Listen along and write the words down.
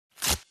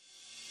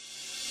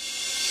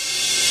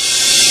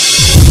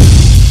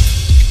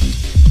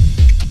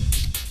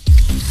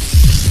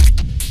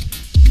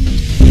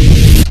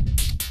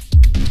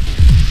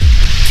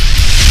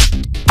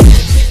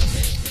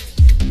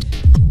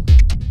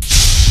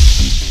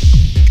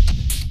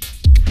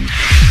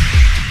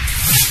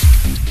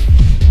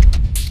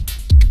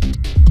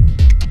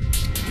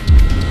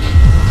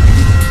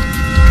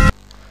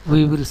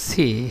we will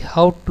see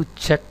how to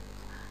check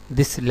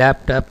this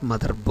laptop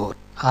motherboard.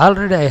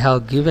 Already I have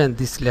given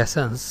these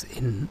lessons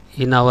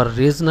in our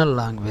regional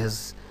language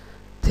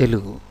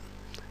Telugu,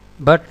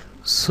 but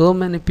so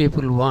many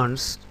people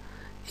wants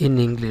in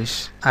English.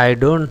 I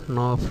don't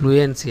know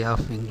fluency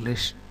of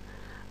English.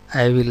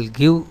 I will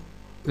give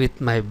with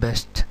my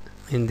best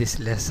in this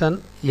lesson.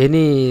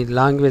 Any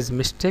language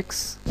mistakes,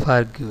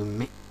 forgive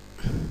me.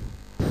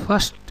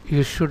 First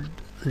you should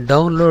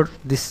download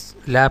this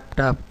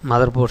laptop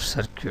motherboard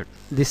circuit.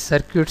 This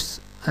circuits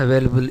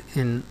available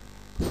in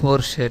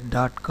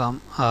forshare.com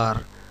or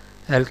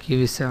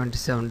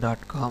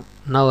lqv77.com.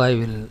 Now I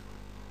will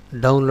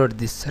download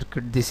this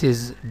circuit. This is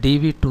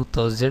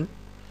DV2000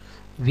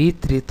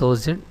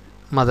 V3000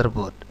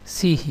 motherboard.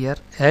 See here,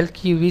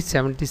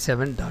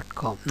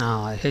 lqv77.com.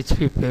 HP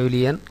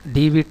Pavilion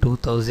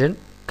DV2000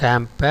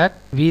 Compact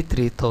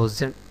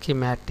V3000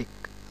 schematic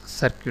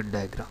circuit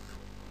diagram.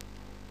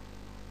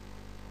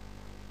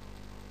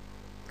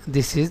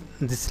 This is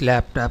this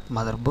laptop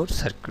motherboard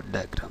circuit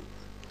diagram.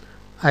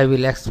 I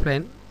will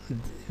explain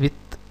with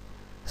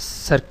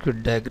circuit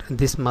diagram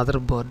this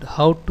motherboard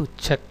how to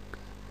check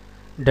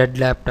dead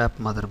laptop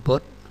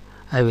motherboard.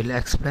 I will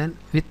explain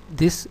with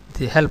this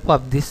the help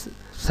of this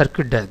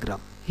circuit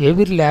diagram.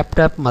 Every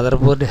laptop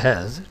motherboard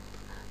has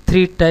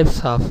three types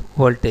of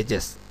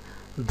voltages.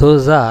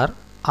 Those are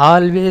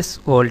always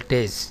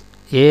voltage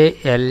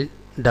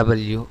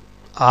ALW,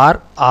 or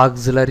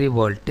auxiliary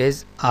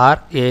voltage or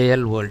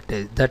AL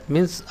voltage. That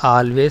means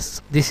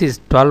always. This is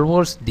 12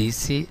 volts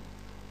DC,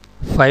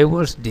 5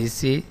 volts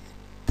DC,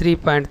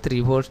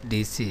 3.3 volts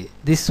DC.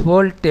 This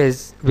voltage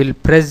will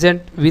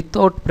present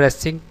without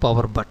pressing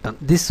power button.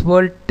 This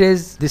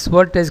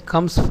voltage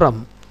comes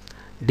from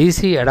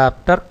DC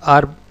adapter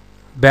or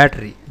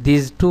battery.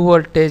 These two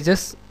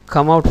voltages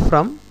come out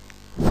from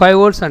 5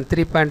 volts and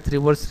 3.3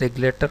 volts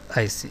regulator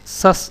IC.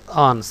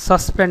 On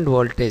suspend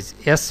voltage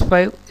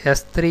S5,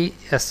 S3,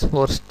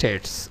 S4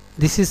 states.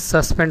 This is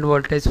suspend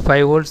voltage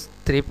 5 volts,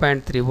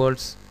 3.3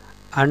 volts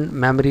and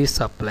memory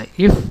supply.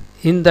 If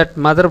in that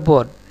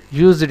motherboard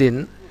used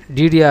in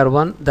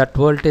DDR1, that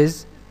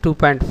voltage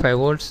 2.5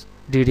 volts,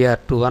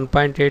 DDR2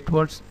 1.8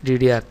 volts,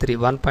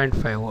 DDR3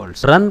 1.5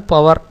 volts. Run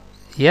power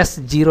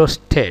S0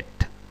 state.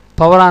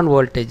 Power on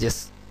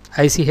voltages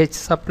ICH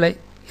supply,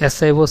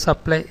 SIO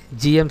supply,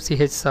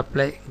 GMCH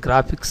supply,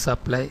 graphics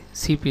supply,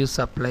 CPU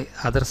supply,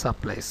 other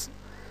supplies.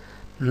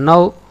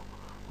 Now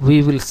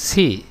we will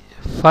see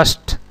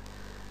first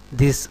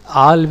this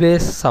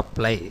always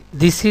supply.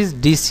 This is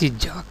DC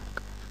jack.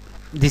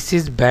 This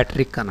is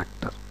battery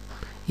connector.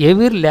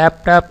 Every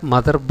laptop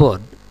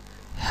motherboard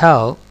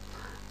have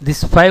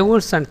this 5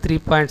 volts and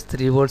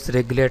 3.3 volts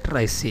regulator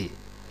IC,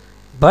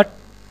 but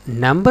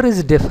number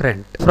is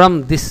different.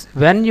 From this,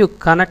 when you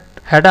connect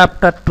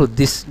adapter to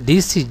this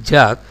DC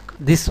jack,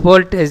 this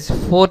voltage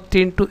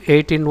 14 to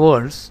 18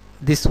 volts,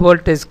 this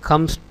voltage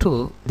comes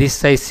to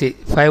this IC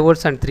 5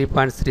 volts and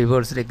 3.3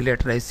 volts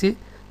regulator IC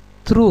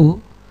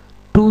through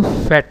two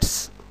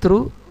FETs.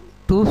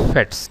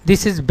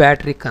 This is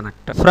battery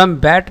connector. From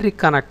battery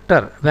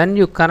connector, when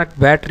you connect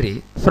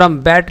battery,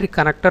 from battery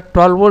connector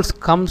 12 volts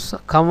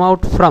come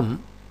out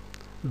from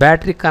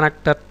battery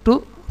connector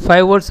to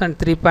 5 volts and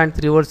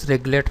 3.3 volts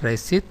regulator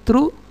IC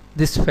through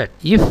this FET.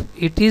 If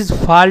it is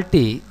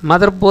faulty,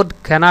 motherboard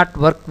cannot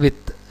work with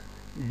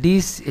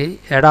DC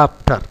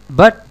adapter,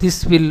 but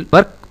this will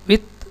work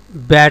with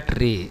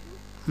battery.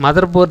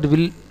 Motherboard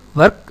will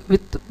work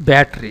with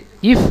battery.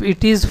 If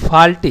it is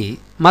faulty,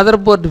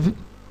 motherboard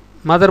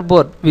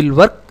will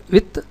work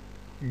with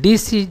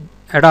DC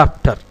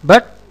adapter,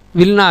 but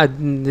will not,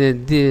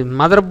 the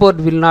motherboard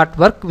will not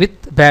work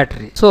with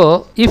battery.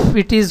 So if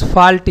it is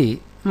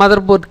faulty,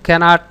 motherboard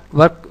cannot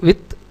work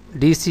with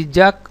DC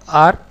jack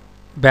or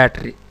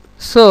battery.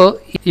 So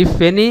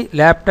if any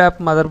laptop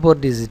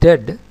motherboard is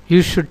dead,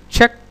 you should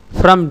check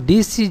from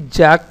DC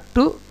jack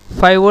to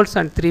 5 volts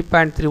and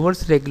 3.3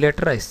 volts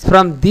regulator IC.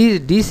 From these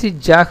DC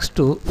jacks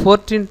to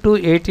 14 to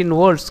 18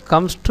 volts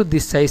comes to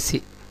this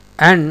IC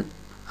and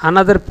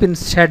another pin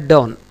shut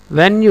down.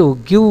 When you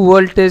give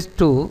voltage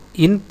to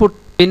input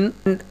pin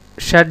and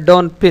shut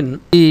down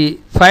pin, the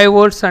 5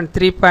 volts and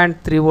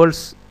 3.3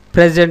 volts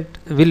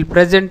will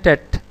present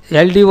at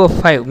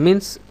LDO 5,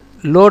 means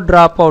low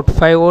dropout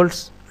 5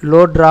 volts,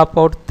 low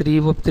dropout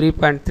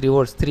 3.3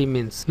 volts, 3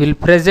 means will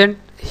present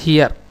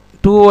here.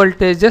 Two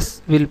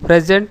voltages will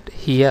present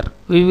here.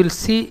 We will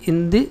see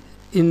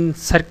in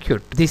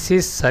circuit. This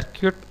is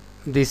circuit.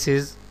 This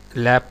is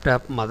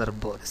laptop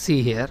motherboard.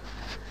 See here.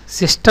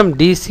 System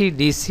DC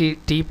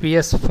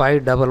TPS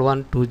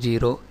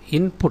 51120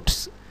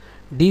 inputs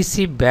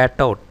DC bat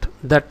out.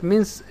 That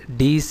means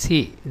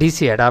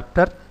DC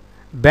adapter.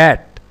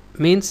 Bat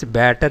means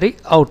battery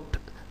out.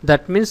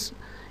 That means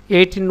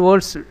 18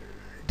 volts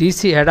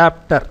DC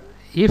adapter.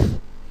 If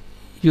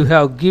you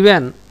have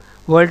given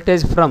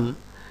voltage from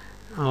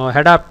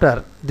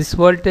adapter, this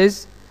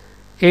voltage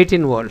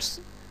 18 volts.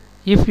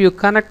 If you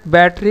connect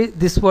battery,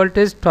 this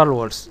voltage 12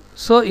 volts.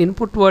 So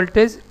input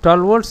voltage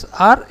 12 volts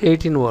or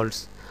 18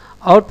 volts.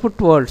 Output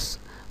volts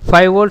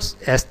 5 volts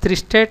S3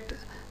 state,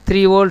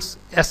 3 volts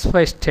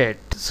S5 state.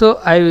 So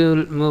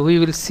we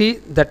will see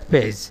that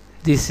page.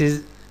 This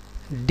is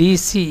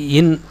DC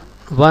in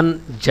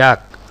 1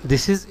 jack.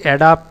 This is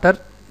adapter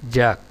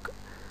jack.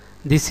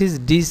 This is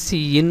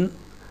DC in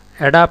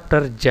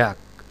adapter jack.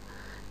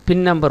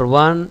 Pin number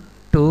 1,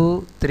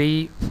 2,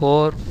 3,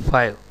 4,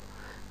 5.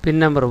 Pin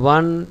number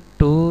 1,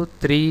 2,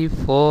 3,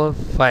 4,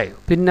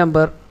 5. Pin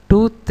number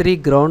 2, 3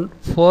 ground,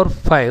 4,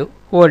 5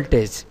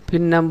 voltage.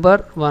 Pin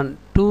number 1,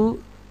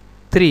 2,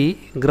 3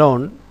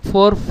 ground,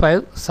 4,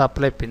 5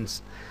 supply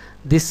pins.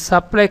 This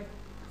supply,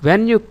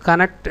 when you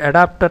connect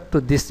adapter to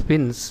these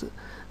pins,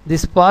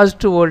 this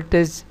positive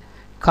voltage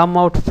come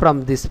out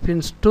from these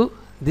pins to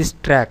this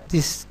track.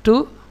 This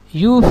to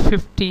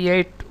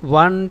U58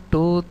 1,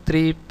 2,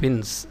 3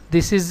 pins.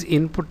 This is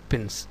input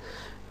pins.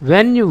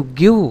 When you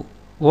give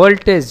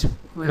voltage,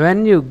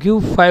 when you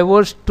give 5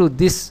 volts to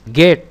this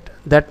gate,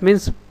 that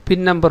means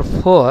pin number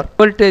 4,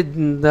 voltage,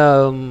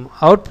 the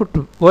output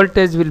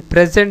voltage will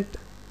present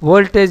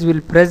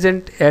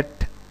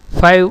at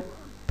 5,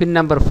 pin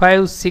number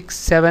 5, 6,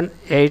 7,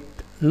 8.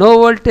 No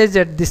voltage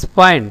at this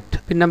point,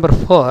 pin number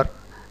 4.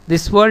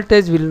 This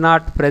voltage will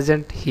not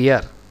present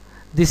here.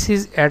 This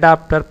is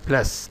adapter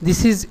plus.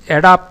 This is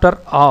adapter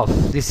off.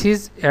 This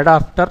is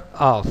adapter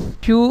off.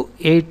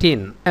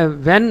 Q18.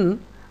 When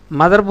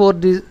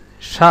motherboard is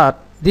short,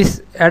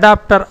 this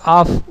adapter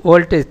off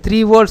voltage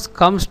 3 volts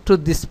comes to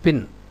this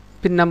pin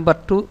number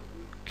 2,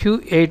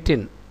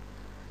 Q18.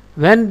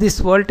 When this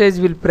voltage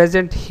will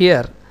present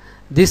here,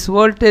 this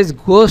voltage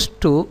goes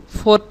to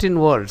 14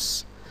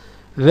 volts.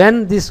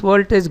 When this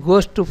voltage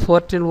goes to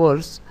 14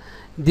 volts,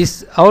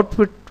 this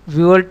output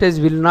voltage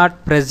will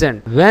not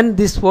present. When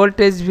this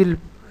voltage will,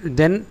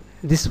 then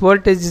this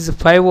voltage is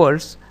 5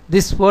 volts,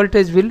 this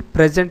voltage will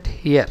present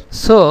here.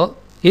 So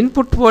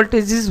input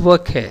voltage is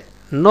okay.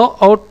 No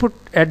output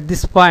at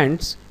this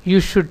points. You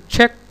should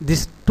check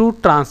these 2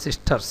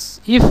 transistors.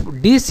 If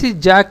DC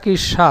jack is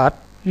short,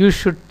 you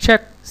should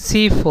check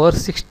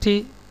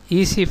C460,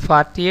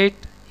 EC48,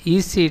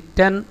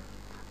 EC10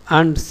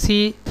 and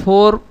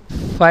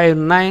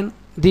C459.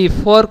 The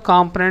 4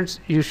 components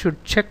you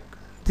should check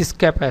these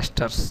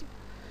capacitors.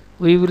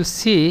 We will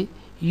see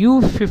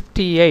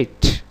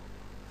U58.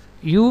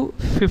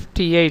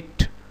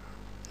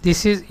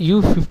 This is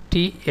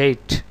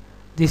U58.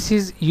 This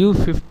is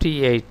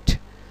U58.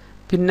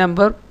 Pin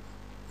number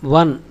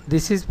 1.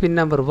 This is pin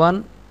number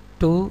 1,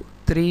 2,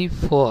 3,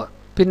 4.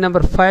 Pin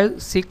number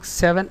 5, 6,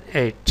 7,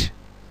 8.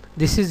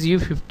 This is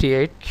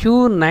U58.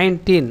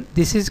 Q19.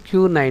 This is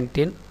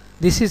Q19.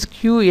 This is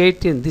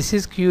Q18. This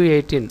is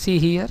Q18. See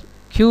here.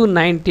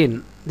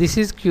 Q19. This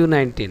is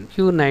Q19.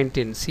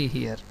 Q19. See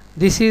here.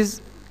 This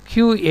is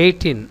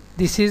Q18.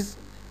 This is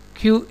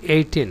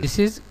Q18. This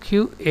is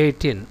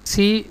Q18.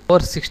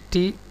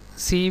 C460,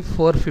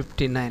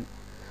 C459.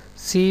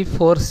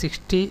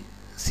 C460,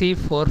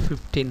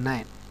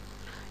 C459.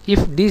 If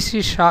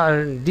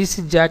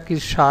DC jack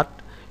is short,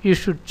 you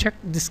should check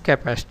these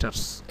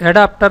capacitors.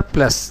 Adapter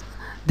plus.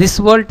 This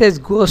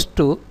voltage goes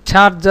to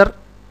charger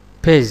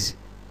page.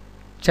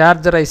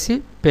 Charger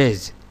IC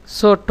page.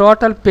 So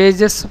total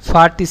pages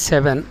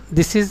 47.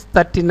 This is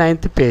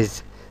 39th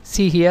page.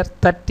 See here,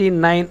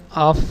 39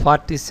 of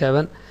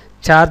 47.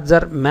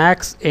 Charger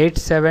max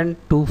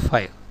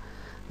 8725.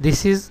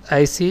 This is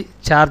IC,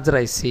 charger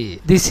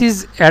IC. This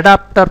is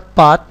adapter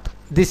path.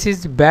 This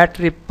is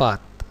battery path.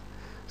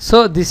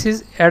 So this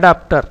is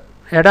adapter.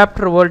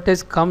 Adapter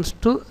voltage comes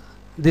to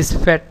this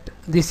FET.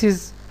 This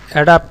is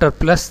adapter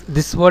plus.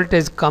 This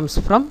voltage comes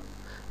from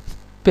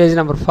page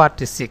number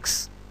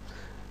 46.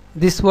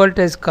 This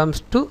voltage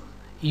comes to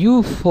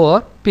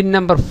U4, pin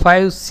number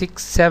 5,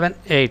 6, 7,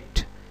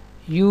 8.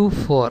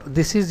 U4.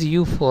 This is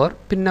U4,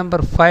 pin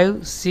number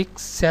 5,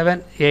 6,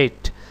 7,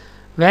 8.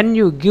 When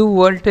you give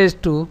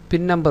voltage to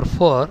pin number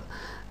 4,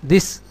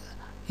 this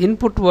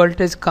input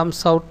voltage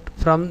comes out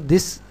from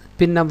this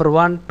pin number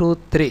 1, 2,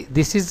 3.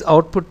 This is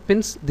output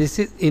pins, this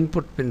is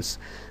input pins.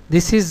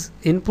 This is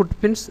input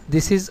pins,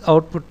 this is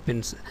output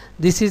pins.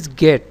 This is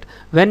gate.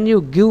 When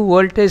you give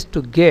voltage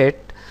to gate,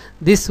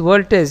 this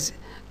voltage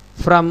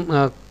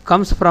from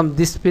comes from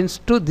this pins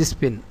to this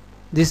pin.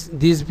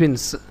 These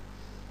pins.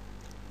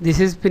 This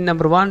is pin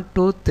number 1,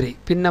 2, 3.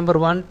 Pin number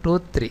 1, 2,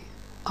 3.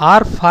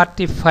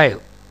 R45.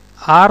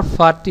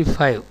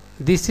 R45.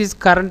 This is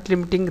current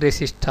limiting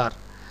resistor.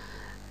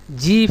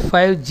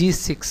 G5,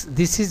 G6.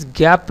 This is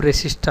gap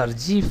resistor.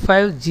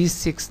 G5,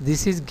 G6.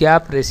 This is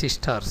gap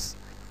resistors.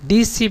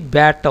 DC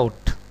bat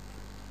out.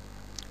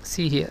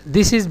 See here.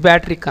 This is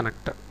battery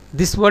connector.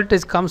 This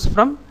voltage comes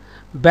from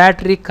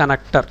battery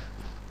connector.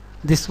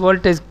 This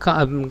voltage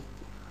comes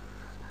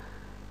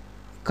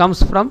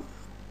from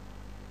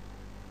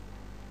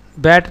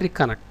battery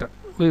connector.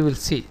 We will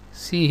see.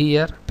 See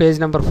here, page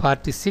number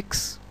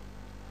 46.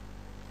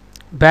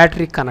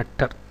 Battery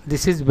connector.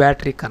 This is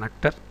battery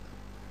connector.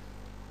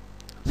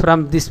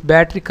 From this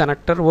battery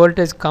connector,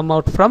 voltage come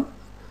out from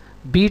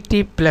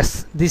BT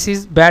plus. This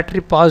is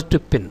battery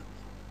positive pin.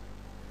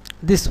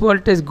 This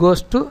voltage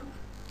goes to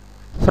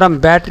from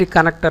battery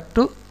connector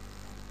to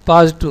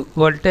positive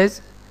voltage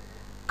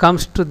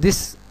comes to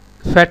this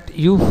FET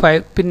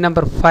U5 pin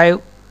number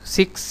 5,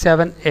 6,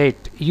 7,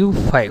 8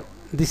 U5.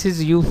 This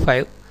is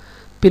U5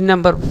 pin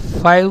number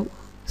 5,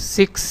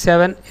 6,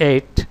 7,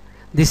 8.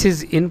 This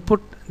is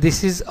input,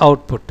 this is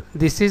output,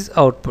 this is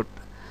output.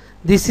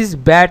 This is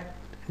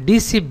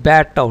DC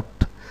bat out.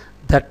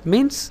 That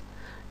means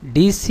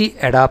DC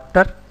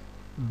adapter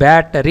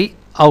battery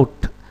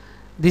out.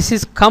 This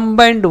is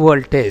combined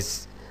voltage.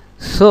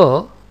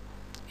 So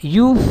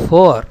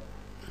U4,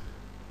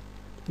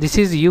 this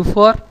is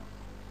U4,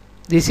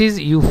 this is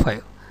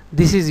U5,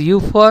 this is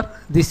U4,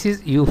 this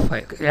is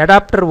U5.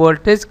 Adapter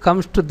voltage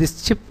comes to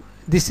this chip.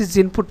 This is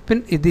input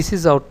pin, this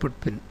is output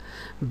pin.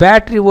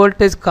 Battery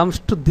voltage comes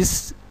to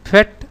this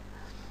FET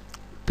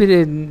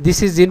pin,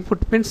 this is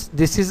input pins,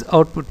 this is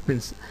output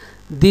pins.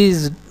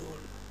 These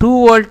two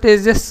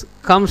voltages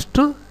comes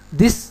to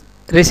this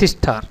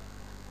resistor.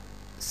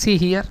 See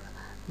here,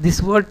 this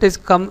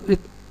voltage come with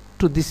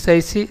to this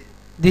IC.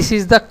 This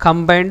is the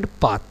combined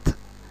path.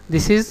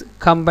 This is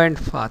combined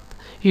path.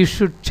 You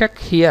should check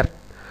here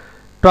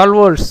 12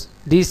 volts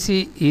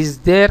DC is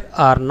there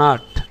or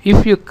not.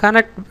 If you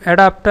connect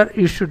adapter,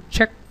 you should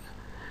check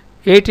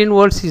 18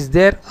 volts is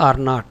there or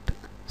not.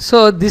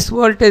 So this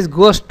voltage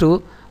goes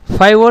to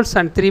 5 volts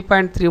and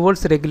 3.3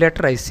 volts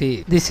regulator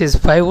IC. This is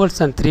 5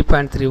 volts and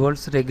 3.3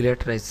 volts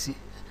regulator IC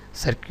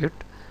circuit,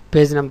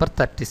 page number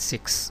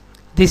 36.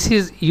 This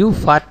is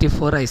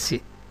U44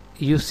 IC.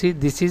 You see,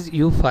 this is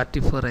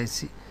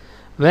U44 IC.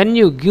 When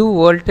you give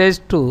voltage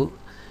to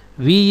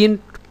V in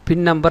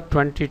pin number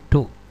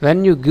 22,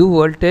 when you give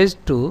voltage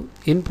to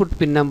input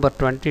pin number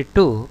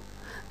 22,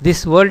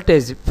 this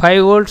voltage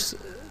 5 volts,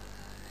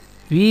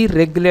 V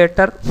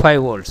regulator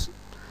 5 volts.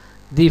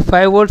 The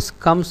 5 volts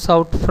comes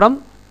out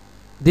from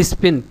this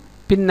pin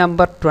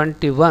number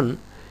 21.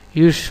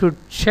 You should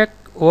check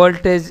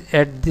voltage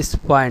at this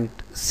point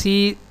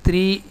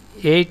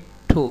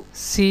C382,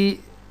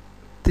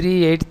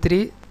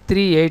 C383,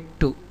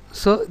 382.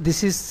 So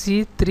this is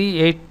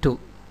C382.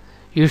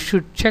 You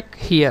should check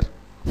here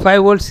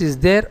 5 volts is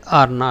there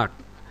or not.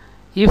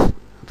 If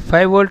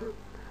 5 volt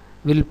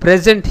will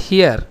present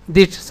here,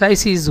 this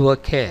IC is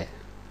okay.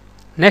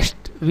 Next,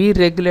 V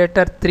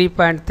regulator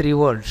 3.3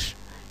 volts.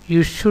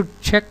 You should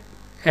check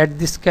at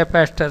this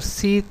capacitor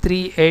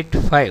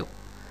C385.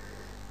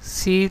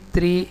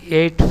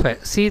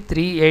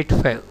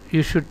 C385.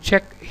 You should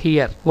check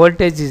here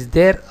voltage is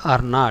there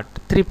or not.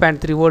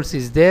 3.3 volts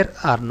is there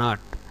or not.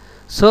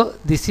 So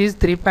this is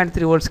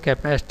 3.3 volts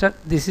capacitor.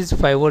 This is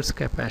 5 volts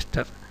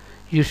capacitor.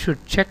 You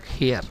should check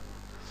here.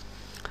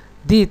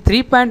 The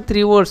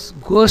 3.3 volts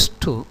goes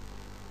to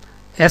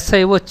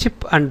SIO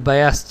chip and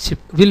bias chip,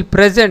 will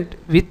present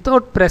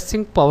without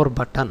pressing power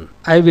button.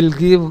 I will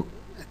give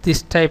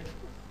this type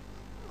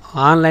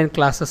online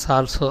classes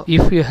also.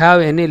 If you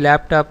have any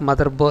laptop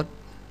motherboard,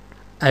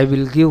 I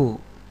will give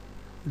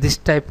this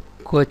type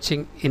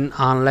coaching in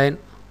online.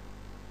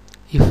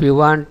 If you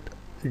want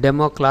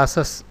demo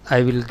classes,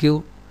 I will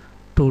give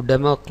 2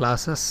 demo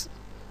classes.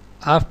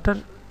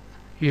 After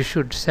you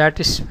should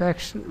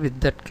satisfaction with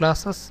that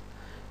classes,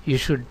 you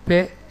should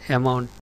pay amount.